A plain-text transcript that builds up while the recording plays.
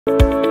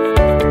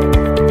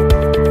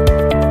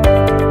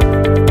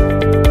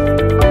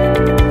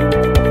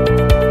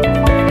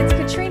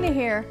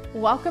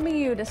welcoming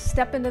you to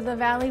Step into the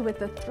Valley with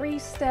the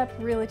 3-Step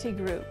Realty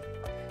Group.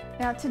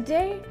 Now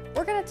today,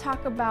 we're going to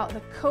talk about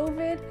the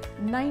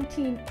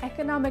COVID-19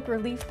 economic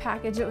relief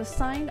package that was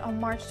signed on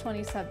March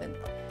 27th.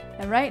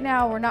 And right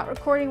now, we're not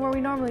recording where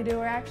we normally do.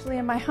 We're actually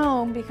in my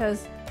home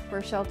because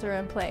we're shelter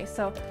in place.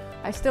 So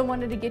I still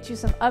wanted to get you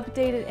some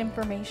updated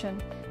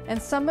information.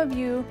 And some of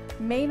you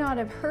may not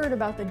have heard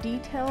about the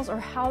details or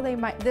how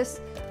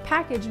this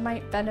package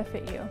might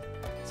benefit you.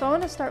 So I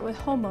want to start with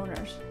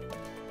homeowners.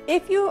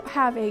 If you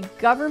have a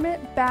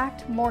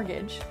government-backed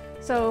mortgage,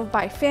 so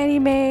by Fannie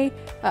Mae,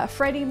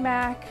 Freddie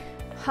Mac,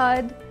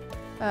 HUD,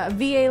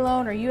 VA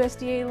loan or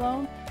USDA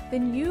loan,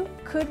 then you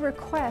could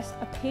request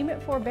a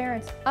payment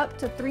forbearance up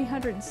to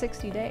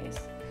 360 days.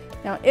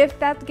 Now, if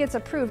that gets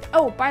approved,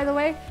 oh, by the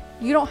way,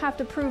 you don't have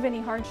to prove any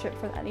hardship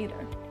for that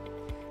either.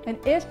 And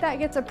if that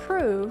gets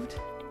approved,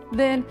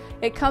 then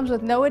it comes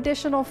with no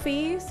additional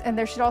fees, and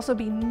there should also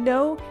be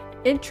no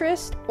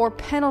interest or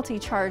penalty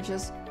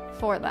charges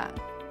for that.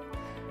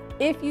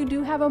 If you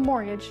do have a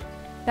mortgage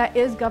that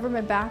is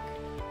government-backed,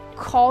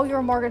 call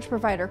your mortgage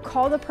provider.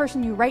 Call the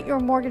person you write your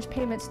mortgage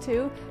payments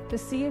to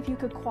see if you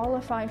could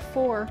qualify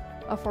for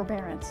a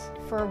forbearance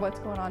for what's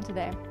going on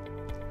today.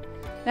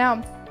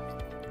 Now,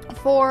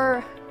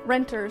 for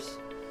renters,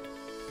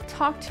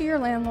 talk to your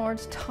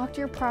landlords, talk to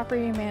your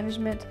property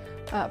management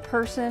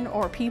person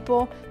or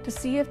people to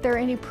see if there are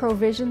any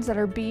provisions that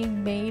are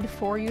being made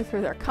for you through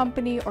their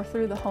company or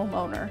through the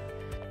homeowner.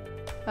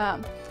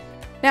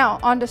 Now,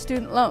 on to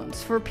student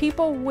loans. For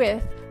people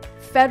with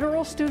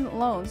federal student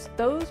loans,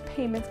 those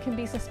payments can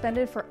be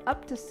suspended for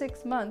up to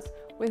 6 months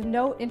with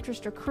no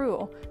interest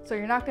accrual. So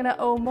you're not going to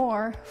owe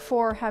more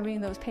for having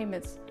those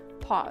payments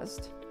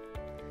paused.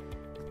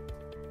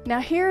 Now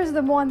here's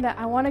the one that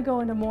I want to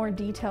go into more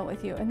detail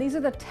with you, and these are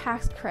the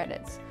tax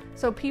credits.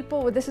 So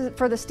people, this is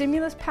for the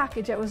stimulus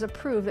package that was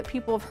approved that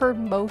people have heard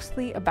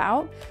mostly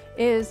about,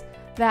 is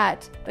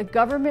that the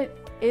government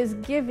is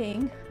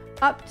giving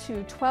up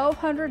to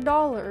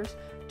 $1,200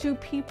 to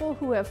people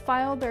who have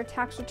filed their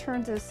tax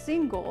returns as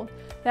single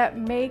that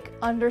make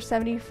under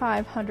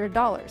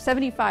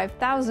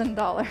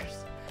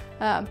 $75,000,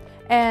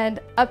 and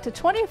up to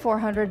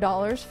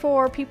 $2,400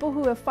 for people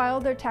who have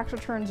filed their tax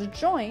returns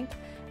joint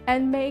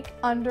and make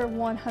under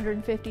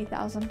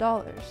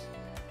 $150,000.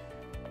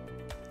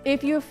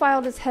 If you have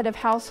filed as head of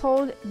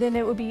household, then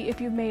it would be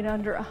if you've made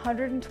under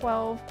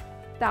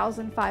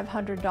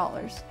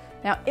 $112,500.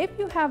 Now, if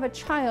you have a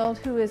child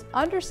who is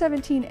under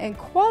 17 and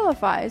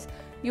qualifies,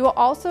 you will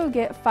also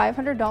get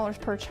 $500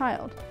 per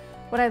child.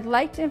 What I'd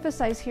like to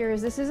emphasize here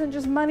is this isn't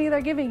just money they're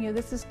giving you.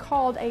 This is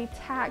called a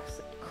tax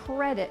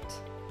credit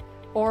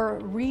or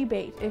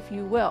rebate, if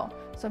you will.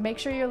 So make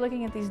sure you're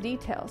looking at these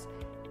details.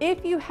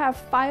 If you have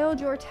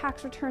filed your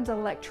tax returns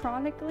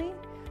electronically,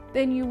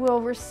 then you will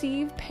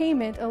receive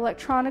payment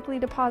electronically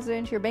deposited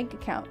into your bank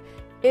account.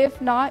 If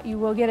not, you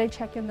will get a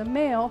check in the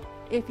mail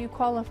if you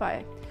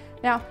qualify.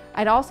 Now,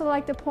 I'd also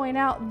like to point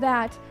out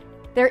that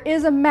there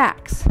is a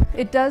max.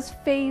 It does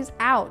phase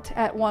out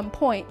at one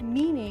point,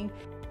 meaning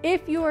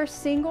if you are a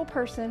single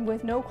person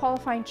with no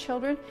qualifying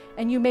children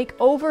and you make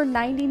over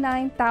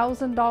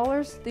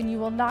 $99,000, then you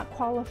will not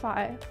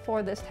qualify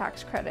for this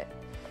tax credit.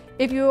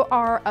 If you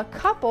are a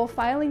couple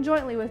filing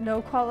jointly with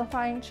no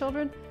qualifying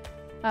children,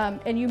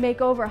 and you make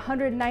over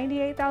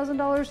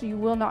 $198,000, you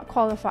will not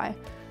qualify.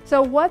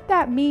 So what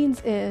that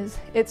means is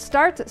it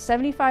starts at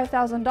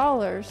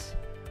 $75,000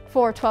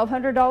 for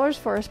 $1,200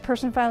 for a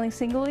person filing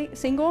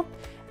single,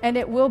 and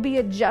it will be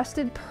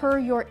adjusted per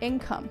your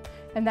income.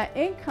 And that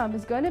income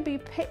is going to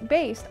be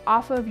based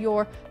off of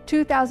your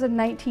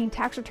 2019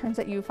 tax returns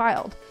that you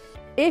filed.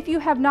 If you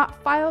have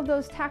not filed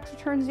those tax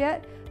returns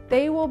yet,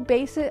 they will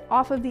base it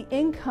off of the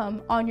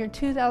income on your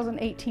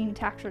 2018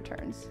 tax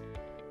returns.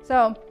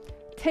 So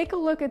take a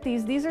look at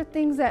these. These are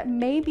things that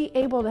may be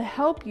able to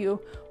help you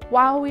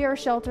while we are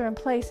shelter in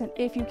place and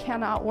if you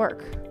cannot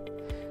work.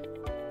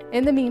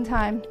 In the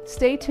meantime,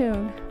 stay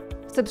tuned.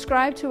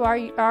 Subscribe to our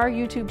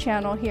YouTube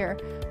channel here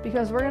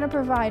because we're going to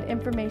provide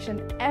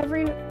information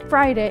every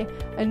Friday,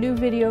 a new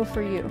video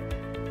for you.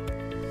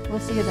 We'll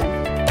see you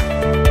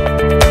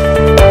then.